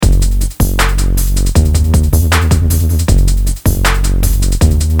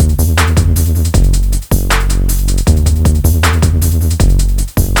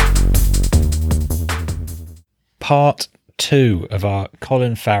part 2 of our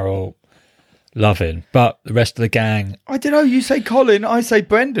Colin Farrell loving, but the rest of the gang... I don't know, you say Colin, I say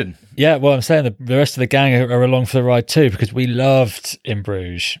Brendan. Yeah, well, I'm saying the rest of the gang are along for the ride too, because we loved In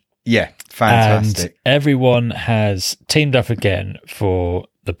Bruges. Yeah, fantastic. And everyone has teamed up again for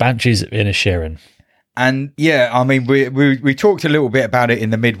the Banshees of Inisherin. And yeah, I mean, we talked a little bit about it in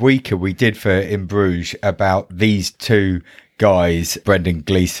the midweeker we did for In Bruges about these two guys, Brendan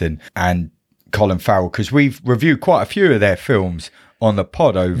Gleeson and Colin Farrell, because we've reviewed quite a few of their films on the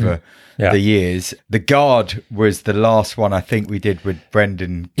pod over the years. The Guard was the last one I think we did with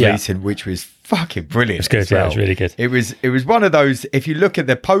Brendan Gleeson, which was fucking brilliant. It's good, it was really good. It was one of those, if you look at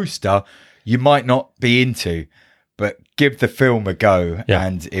the poster, you might not be into, but give the film a go,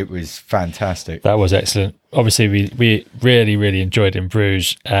 and it was fantastic. That was excellent. Obviously, we really, really enjoyed In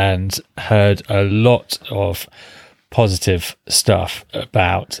Bruges and heard a lot of positive stuff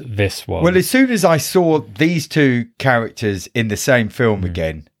about this one. Well, as soon as I saw these two characters in the same film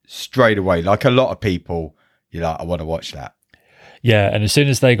again, straight away, like a lot of people, you're like, I want to watch that. Yeah, and as soon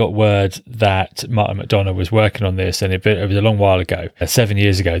as they got word that Martin McDonagh was working on this, and it was a long while ago, 7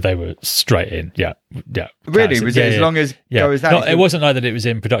 years ago, they were straight in. Yeah. Really? Was it as long as go as that? No, it wasn't like that it was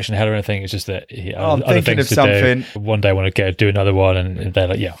in production hell or anything. It's just that I'm thinking of something. One day I want to do another one, and they're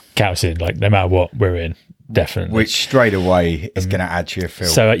like, count us in. Like, no matter what, we're in. Definitely. Which straight away is going to add to your film.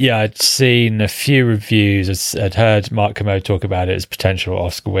 So, I'd seen a few reviews. I'd heard Mark Kermode talk about it as potential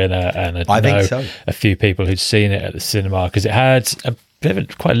Oscar winner, and I know a few people who'd seen it at the cinema, because it had a bit of a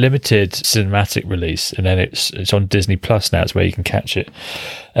quite limited cinematic release, and then it's on Disney Plus now. It's where you can catch it.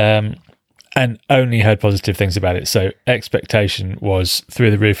 And only heard positive things about it. So expectation was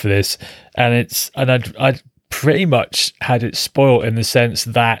through the roof for this. And I'd pretty much had it spoiled in the sense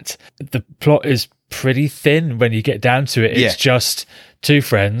that the plot is pretty thin when you get down to it. It's just two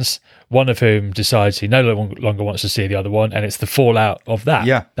friends, one of whom decides he no longer wants to see the other one, and it's the fallout of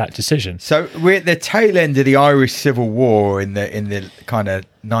that decision. So we're at the tail end of the Irish Civil War in the kind of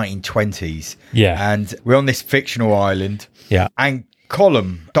 1920s. Yeah. And we're on this fictional island. Yeah. And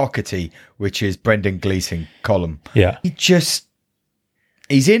Colm Docherty, which is Brendan Gleeson Colm. Yeah.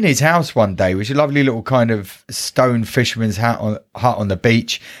 He's in his house one day, which is a lovely little kind of stone fisherman's hut on the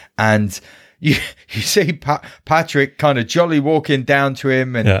beach, and you see Patrick kind of jolly walking down to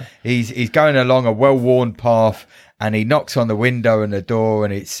him, and he's going along a well-worn path, and he knocks on the window and the door,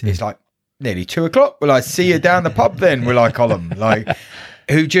 and it's like nearly 2:00. Will I see you down the pub then? Will I, Colm? Like,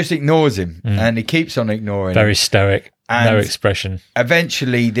 who just ignores him, and he keeps on ignoring him. Very stoic, no expression.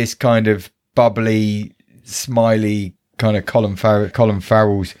 Eventually, this kind of bubbly, smiley kind of Colin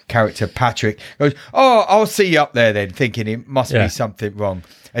Farrell's character Patrick goes, "Oh, I'll see you up there then," thinking it must be something wrong.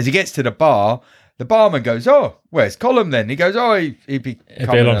 As he gets to the bar, the barman goes, "Oh, where's Colm then?" He goes, "Oh, he'd be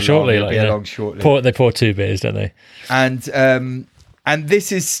along shortly." Along shortly. They pour two beers, don't they? And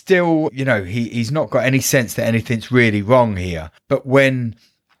this is still, he's not got any sense that anything's really wrong here. But when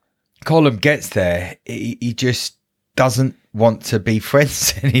Colm gets there, he just doesn't want to be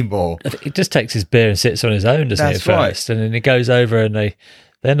friends anymore. He just takes his beer and sits on his own, doesn't he, at first? And then he goes over and they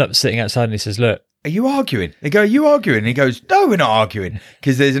end up sitting outside, and he says, "Look, are you arguing?" They go, "Are you arguing?" And he goes, "No, we're not arguing."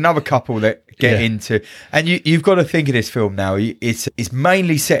 Because there's another couple that get into, and you've got to think of this film now. It's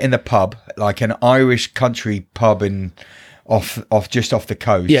mainly set in the pub, like an Irish country pub just off the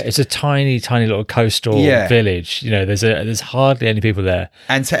coast. Yeah, it's a tiny little coastal village. There's hardly any people there,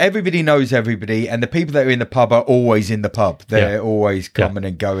 and so everybody knows everybody, and the people that are in the pub are always in the pub. They're always coming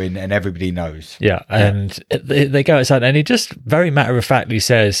and going, and everybody knows. And they go outside, and he just very matter of factly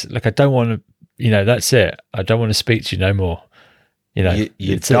says, "Look, I don't want to. That's it. I don't want to speak to you no more.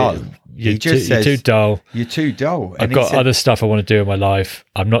 You're dull. You're too dull. You're too dull. I've got other stuff I want to do in my life.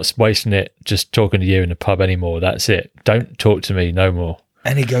 I'm not wasting it just talking to you in the pub anymore. That's it. Don't talk to me no more."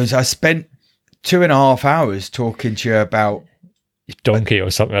 And he goes, "I spent 2.5 hours talking to you about his donkey or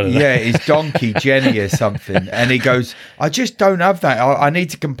something." I don't know. His donkey, Jenny or something. And he goes, "I just don't have that. I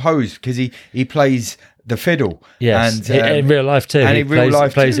need to compose," because he plays the fiddle. Yes, and in real life too. And he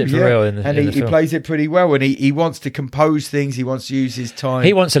plays it for real. He plays it pretty well, and he wants to compose things. He wants to use his time.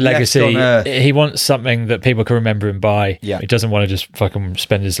 He wants a legacy. He wants something that people can remember him by. Yeah. He doesn't want to just fucking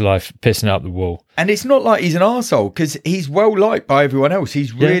spend his life pissing up the wall. And it's not like he's an arsehole, because he's well liked by everyone else.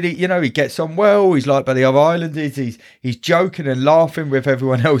 He's really, he gets on well. He's liked by the other islanders. He's joking and laughing with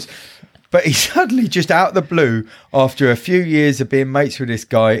everyone else. But he's suddenly, just out of the blue, after a few years of being mates with this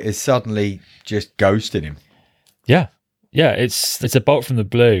guy, is suddenly just ghosting him. Yeah. It's a bolt from the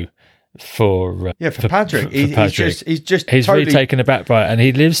blue for Patrick. He's totally really taken aback by it, and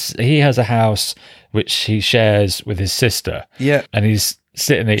he has a house which he shares with his sister. Yeah, and he's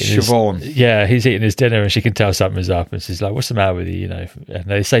sitting eating he's eating his dinner, and she can tell something's up, and she's like, "What's the matter with you?" And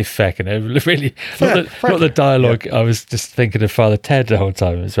they say "feck," and it really not the dialogue. Yeah. I was just thinking of Father Ted the whole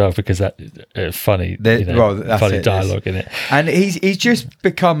time as well, because that funny dialogue in it. And he's just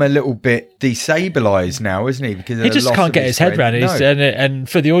become a little bit destabilized now, isn't he? Because he just can't get his head around it. And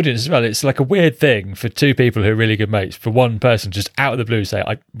for the audience as well, it's like a weird thing for two people who are really good mates, for one person just out of the blue say,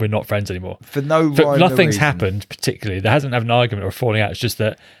 "We're not friends anymore." Nothing's happened particularly. There hasn't had an argument or a falling out. It's just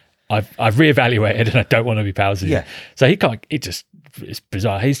that I've reevaluated and I don't want to be pals with you. So he can't. It's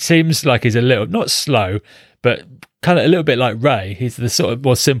bizarre. He seems like he's a little, not slow, but kind of a little bit like Ray. He's the sort of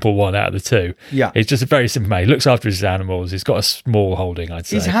more simple one out of the two. Yeah, he's just a very simple man. He looks after his animals. He's got a small holding, I'd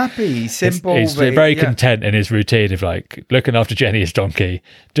say. He's happy. He's simple. He's very content in his routine of like looking after Jenny, his donkey,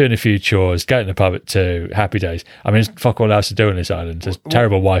 doing a few chores, going to the pub at 2, happy days. I mean, there's fuck all else to do on this island. There's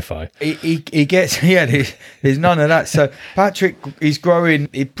terrible Wi-Fi. He gets, there's none of that. So Patrick is growing,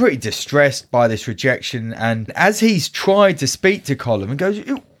 he's pretty distressed by this rejection. And as he's tried to speak to Colin and goes,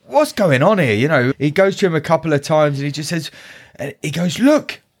 "What's going on here?" He goes to him a couple of times and he just says, he goes,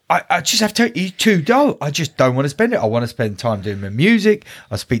 "Look, I just have to, you're too dull. I just don't want to spend it. I want to spend time doing my music.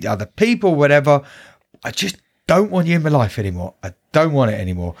 I speak to other people, whatever. I just don't want you in my life anymore. I don't want it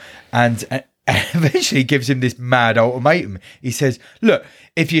anymore." And eventually he gives him this mad ultimatum. He says, "Look,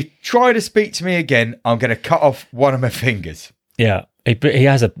 if you try to speak to me again, I'm going to cut off one of my fingers." Yeah. He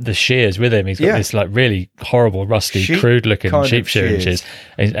has the shears with him. He's got this like really horrible, rusty, crude-looking sheep shearing shears,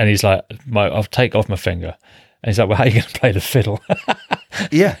 and he's like, "I'll take off my finger." And he's like, "Well, how are you going to play the fiddle?"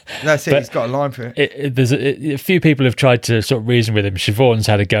 Yeah, that's it. He's got a line for it. There's a few people have tried to sort of reason with him. Siobhan's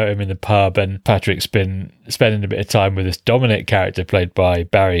had a go at him in the pub, and Patrick's been spending a bit of time with this Dominic character played by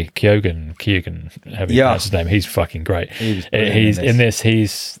Barry Keoghan, however you pronounce his name. He's fucking great. He's in this.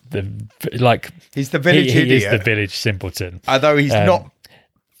 He's the village idiot. He is the village simpleton. Although he's not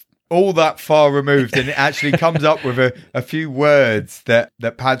all that far removed, and it actually comes up with a few words that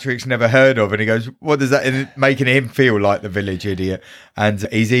Patrick's never heard of, and he goes, "What does that?" Making him feel like the village idiot. And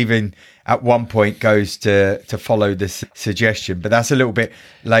he's even at one point goes to follow this suggestion, but that's a little bit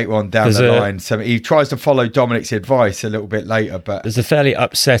later on down the line. So he tries to follow Dominic's advice a little bit later, but there's a fairly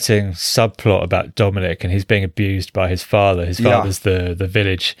upsetting subplot about Dominic, and he's being abused by his father. His father's the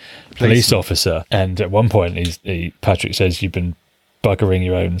village police officer, and at one point Patrick says, "You've been buggering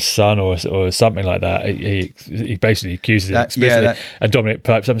your own son," or something like that. He basically accuses him explicitly, and Dominic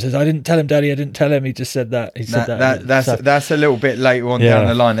pipes up and says, "I didn't tell him, Daddy. I didn't tell him. He just said that. He said that." That's a little bit later on down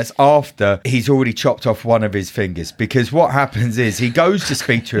the line. That's after he's already chopped off one of his fingers, because what happens is he goes to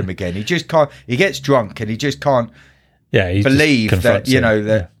speak to him again. He just can't. He gets drunk and he just can't. Believe that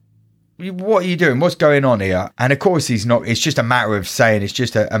that. What are you doing? What's going on here? And of course he's not. It's just a matter of saying. It's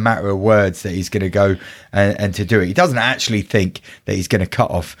just a matter of words that he's going to go and to do it. He doesn't actually think that he's going to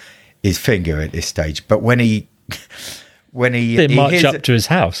cut off his finger at this stage. But when he they march up to his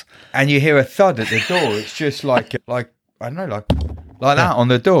house and you hear a thud at the door, it's just like I don't know, like that on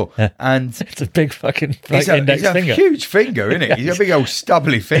the door. Yeah. And it's a big fucking index finger, huge finger, isn't it? He's got big old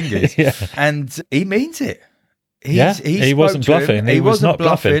stubbly fingers, and he means it. He wasn't bluffing. He was not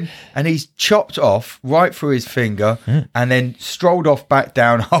bluffing, and he's chopped off right through his finger, and then strolled off back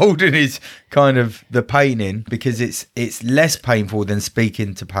down, holding his kind of the pain in, because it's less painful than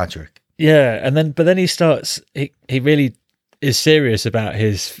speaking to Patrick. Yeah, but then he starts. He really is serious about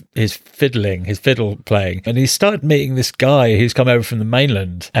his fiddle playing, and he started meeting this guy who's come over from the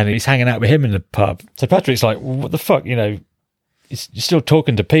mainland, and he's hanging out with him in the pub. So Patrick's like, well, "What the fuck, You're still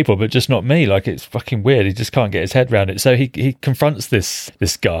talking to people, but just not me. Like, it's fucking weird." He just can't get his head around it. So he confronts this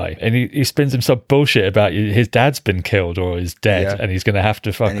guy, and he spins him some bullshit about his dad's been killed or is dead, and he's going to have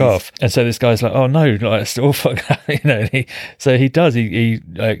to fuck off. And so this guy's like, "Oh no, it's all fuck." So he does. He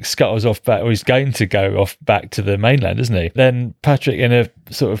scuttles off back, or he's going to go off back to the mainland, isn't he? Then Patrick, in a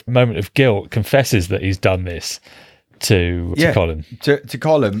sort of moment of guilt, confesses that he's done this to Colin. To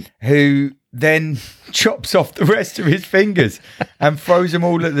Colin, who then chops off the rest of his fingers and throws them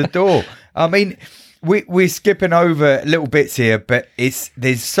all at the door. I mean, we're skipping over little bits here, but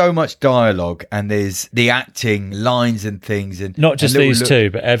there's so much dialogue, and there's the acting, lines and things, and not just these two,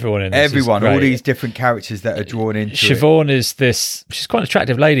 but everyone in this. All these different characters that are drawn into Siobhan is this. She's quite an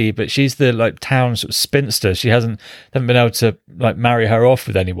attractive lady, but she's the town sort of spinster. They haven't been able to marry her off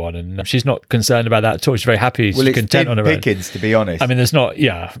with anyone, and she's not concerned about that at all. She's very happy. She's content on her own. Pickens, to be honest. I mean, there's not,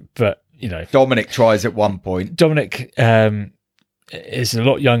 but Dominic tries at one point. Dominic is a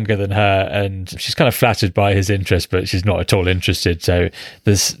lot younger than her, and she's kind of flattered by his interest, but she's not at all interested. So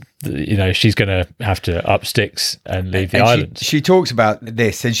there's, she's going to have to up sticks and leave the island. She talks about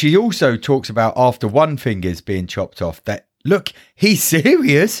this, and she also talks about, after one finger's being chopped off, that look, he's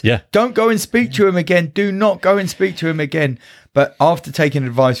serious. Yeah. Don't go and speak to him again. Do not go and speak to him again. But after taking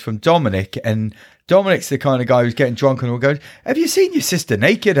advice from Dominic, and Dominic's the kind of guy who's getting drunk and will go, have you seen your sister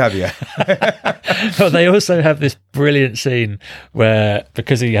naked, have you? Well, they also have this brilliant scene where,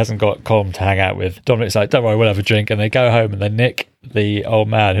 because he hasn't got Colm to hang out with, Dominic's like, don't worry, we'll have a drink. And they go home and they nick the old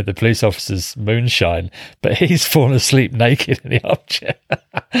man who the police officer's moonshine, but he's fallen asleep naked in the armchair.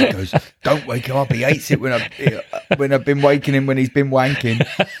 He goes, don't wake him up. He hates it when I've been waking him when he's been wanking.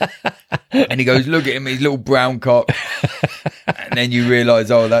 And he goes, look at him, his little brown cock. And then you realise,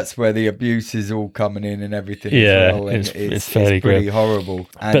 that's where the abuse is all coming in and everything. Yeah, well. And it's fairly pretty grim. horrible.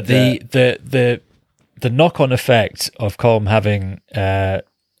 And, but the knock-on effect of Colm having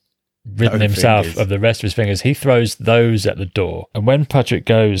ridden himself fingers of the rest of his fingers, he throws those at the door. And when Patrick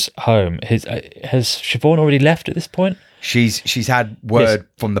goes home, has Siobhan already left at this point? She's had word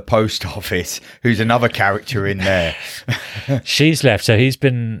from the post office, who's another character in there. She's left, so he's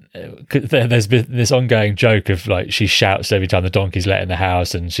been. There's been this ongoing joke of like she shouts every time the donkey's let in the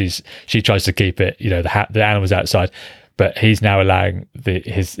house, and she tries to keep it. The animals outside, but he's now allowing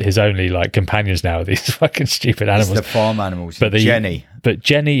his only like companions now. These fucking stupid animals, it's the farm animals. But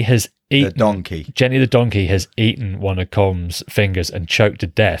Jenny has eaten the donkey. Jenny the donkey has eaten one of Colm's fingers and choked to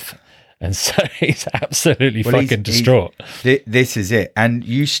death. And so he's absolutely fucking distraught. This is it. And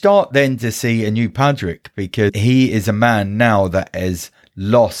you start then to see a new Patrick, because he is a man now that has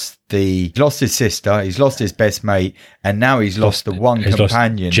lost his sister, he's lost his best mate, and now he's lost the one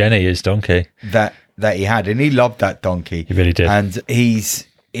companion. Jenny, his donkey. That he had. And he loved that donkey. He really did. And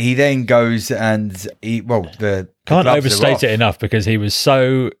he then goes and can't overstate it enough, because he was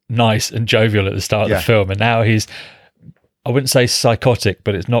so nice and jovial at the start of the film, and now he's, I wouldn't say psychotic,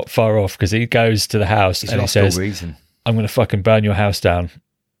 but it's not far off, because he goes to the house and he says, I'm going to fucking burn your house down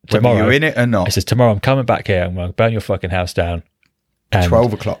tomorrow. Whether you're in it or not. He says, tomorrow I'm coming back here, I'm going to burn your fucking house down. And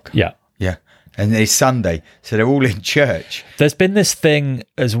 12 o'clock. Yeah. Yeah. And it's Sunday, so they're all in church. There's been this thing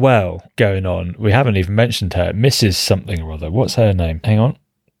as well going on. We haven't even mentioned her. Mrs. something or other. What's her name? Hang on.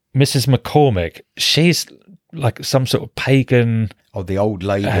 Mrs. McCormick. She's like some sort of pagan... the old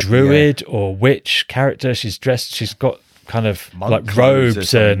lady. Druid or witch character. She's dressed... She's got kind of monk like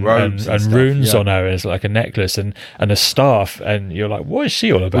robes and runes stuff, on her as like a necklace and a staff, and you're like, what is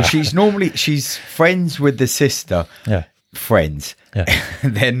she all about? Well, she's friends with the sister. Yeah. Friends. Yeah.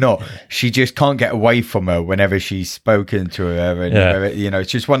 They're not. She just can't get away from her whenever she's spoken to her. And,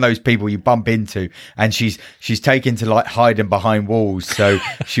 it's just one of those people you bump into, and she's taken to like hiding behind walls so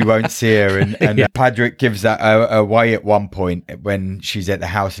she won't see her. And Patrick gives that away at one point when she's at the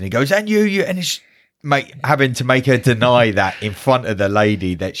house, and he goes, and you, and it's having to make her deny that in front of the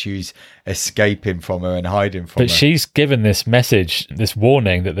lady that she's escaping from her and hiding from her. But she's given this message, this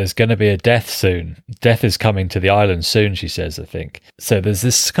warning that there's going to be a death soon. Death is coming to the island soon, she says, I think. So there's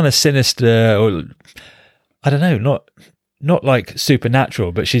this kind of sinister, or I don't know, not like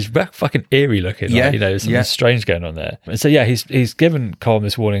supernatural, but she's fucking eerie looking. Yeah, like, there's something strange going on there. And so he's given Colm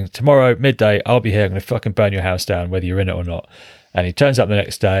this warning: tomorrow midday, I'll be here. I'm going to fucking burn your house down, whether you're in it or not. And he turns up the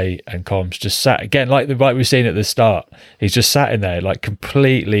next day, and Colm's just sat again, like we've seen at the start. He's just sat in there, like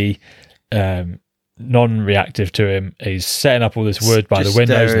completely non-reactive to him. He's setting up all this wood by the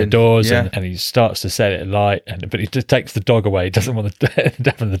windows and the doors, and he starts to set it alight. But he just takes the dog away. He doesn't want to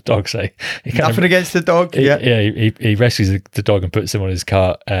deafen the dog. So nothing against the dog. He rescues the dog and puts him on his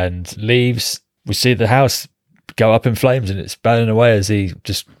cart and leaves. We see the house go up in flames, and it's burning away as he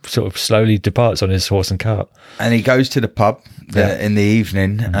just sort of slowly departs on his horse and cart. And he goes to the pub in the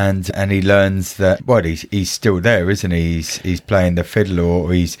evening, and he learns that he's still there, isn't he? He's playing the fiddle,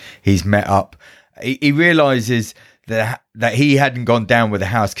 or he's met up. He realizes that he hadn't gone down with the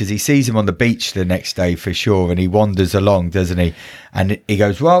house, because he sees him on the beach the next day for sure, and he wanders along, doesn't he? And he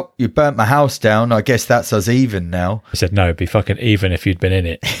goes, well, you burnt my house down, I guess that's us even now. He said, no, it'd be fucking even if you'd been in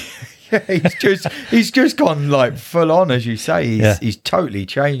it. He's just gone like full on, as you say. He's totally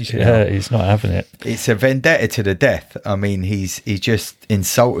changed now. Yeah, he's not having it. It's a vendetta to the death. I mean, he's just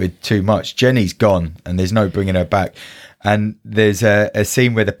insulted too much. Jenny's gone, and there's no bringing her back. And there's a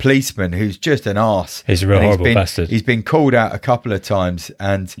scene where the policeman, who's just an arse, he's a real horrible bastard. He's been called out a couple of times,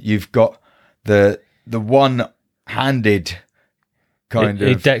 and you've got the one-handed kind of...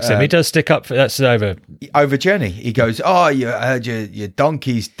 He decks him. He does stick up for... That's over Jenny. He goes, you heard your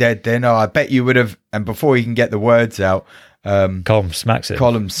donkey's dead then. Oh, I bet you would have... And before he can get the words out... Colm smacks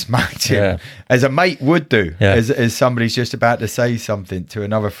him. As a mate would do, as somebody's just about to say something to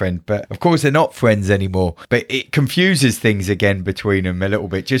another friend. But of course they're not friends anymore, but it confuses things again between them a little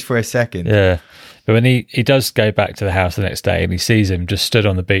bit, just for a second. But when he does go back to the house the next day and he sees him just stood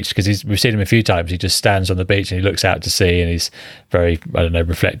on the beach, because we've seen him a few times, he just stands on the beach and he looks out to sea, and he's very, I don't know,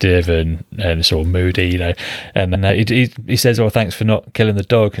 reflective and sort of moody, you know. And then he says, "Oh, thanks for not killing the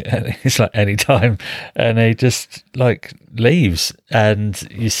dog." And it's like, any time. And he just like leaves, and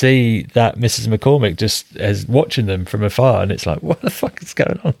you see that Mrs. McCormick just is watching them from afar, and it's like, what the fuck is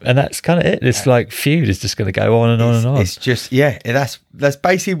going on? And that's kind of it. This like feud is just going to go on and on and on. It's just, yeah, that's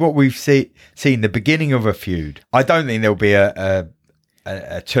basically what we've seen the beginning of a feud. I don't think there'll be a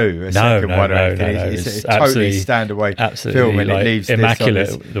second one or anything. It's a totally standaway film, and like, it leaves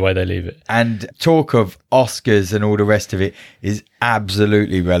immaculate the way they leave it. And talk of Oscars and all the rest of it is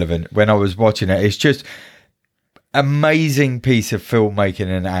absolutely relevant. When I was watching it, it's just amazing piece of filmmaking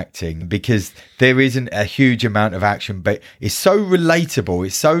and acting, because there isn't a huge amount of action, but it's so relatable.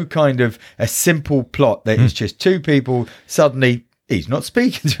 It's so kind of a simple plot that it's just two people suddenly. He's not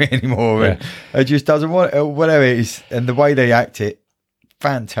speaking to me anymore, and it just doesn't want whatever it is. And the way they act it,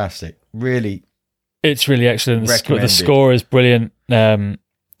 fantastic. Really, it's really excellent. The score is brilliant.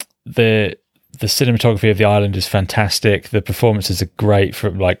 The cinematography of the island is fantastic. The performances are great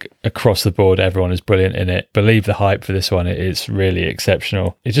from like across the board. Everyone is brilliant in it. Believe the hype for this one. It's really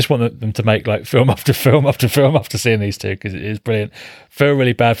exceptional. I just want them to make like film after film after film after seeing these two, because it is brilliant. Feel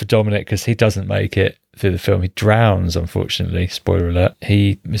really bad for Dominic because he doesn't make it through the film. He drowns, unfortunately. Spoiler alert.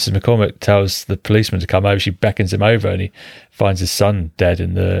 Mrs. McCormick tells the policeman to come over. She beckons him over, and he finds his son dead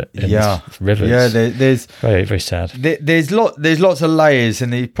in the rivers. Yeah, there's very, very sad. There's lots of layers,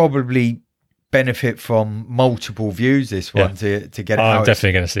 and they probably benefit from multiple views this one to get it out. I'm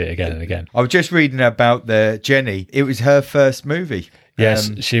definitely going to see it again and again. I was just reading about Jenny. It was her first movie. Yes,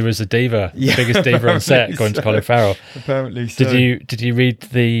 she was a diva, the biggest diva on set, according to Colin Farrell. Apparently so. Did you read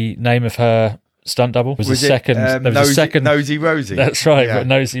the name of her stunt double? Was a second Nosy Rosie. That's right. Yeah. But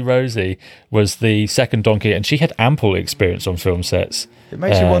Nosy Rosie was the second donkey, and she had ample experience on film sets. It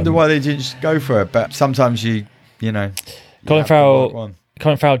makes you wonder why they didn't just go for it, but sometimes you know. Colin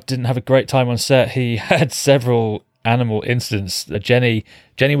Farrell didn't have a great time on set. He had several animal incidents. Jenny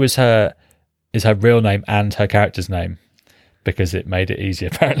is her real name and her character's name, because it made it easier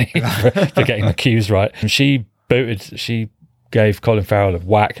apparently for getting the cues right. And she gave Colin Farrell a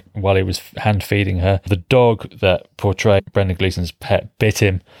whack while he was hand feeding her. The dog that portrayed Brendan Gleeson's pet bit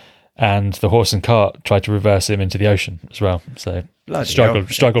him, and the horse and cart tried to reverse him into the ocean as well. So struggled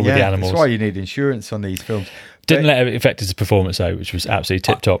with the animals. That's why you need insurance on these films. Didn't let it affect his performance though, which was absolutely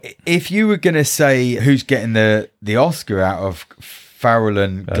tip top. If you were going to say who's getting the Oscar out of Farrell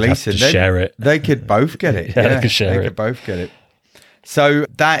and Gleeson, share it. They could both get it. They could share it. They could both get it. So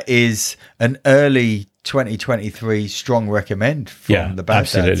that is an early 2023 strong recommend from the Bad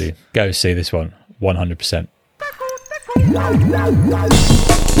absolutely. Dads. Go see this one, 100%.